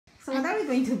So what are we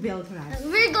going to build, Raj?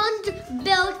 We're going to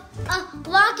build a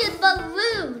rocket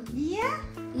balloon. Yeah?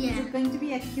 Yeah. Is it going to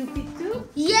be a Cupid too?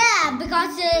 Yeah,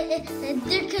 because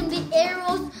there can be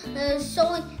arrows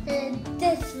showing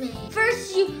this way.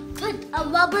 First, you put a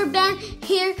rubber band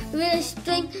here with a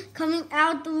string coming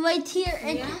out right here,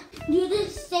 and do the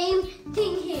same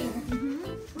thing here.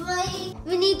 Right?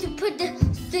 We need to put the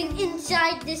string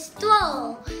inside the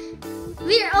straw.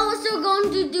 We're also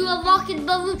going to do a rocket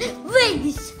balloon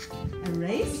race. A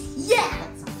race? Yeah.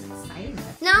 That sounds exciting.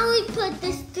 Now we put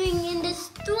the string in the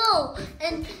straw,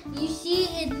 and you see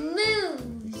it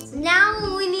moves.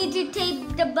 Now we need to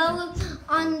tape the balloon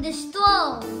on the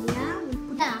straw. Yeah,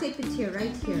 we tape it here,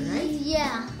 right here, right?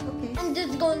 Yeah. Okay. I'm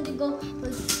just going to go.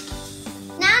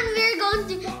 Now we're going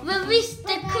to release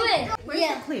the clip. Where's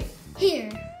the clip? Here.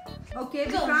 Okay,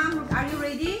 Go. Vikram, are you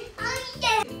ready?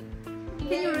 Yeah.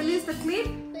 Can you release the clip?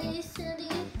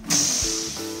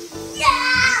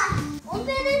 Yeah! Open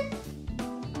it.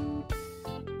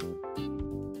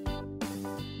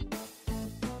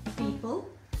 People,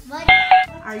 What?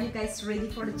 are you guys ready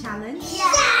for the challenge?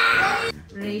 Yeah!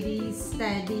 Ready,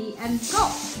 steady, and go!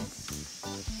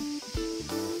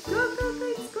 Go, go, go,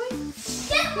 it's going.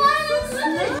 Get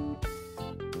one!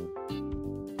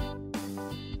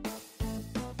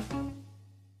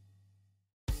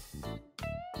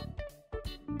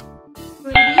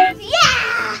 Ready?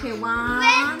 Yeah! Okay, 1,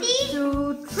 Ready?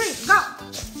 2, 3, go!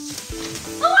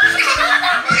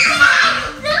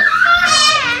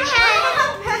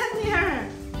 Pen here.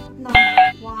 No,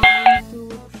 1, 2,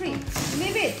 3.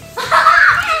 Leave it.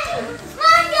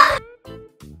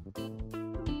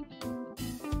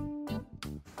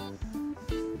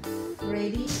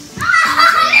 Ready?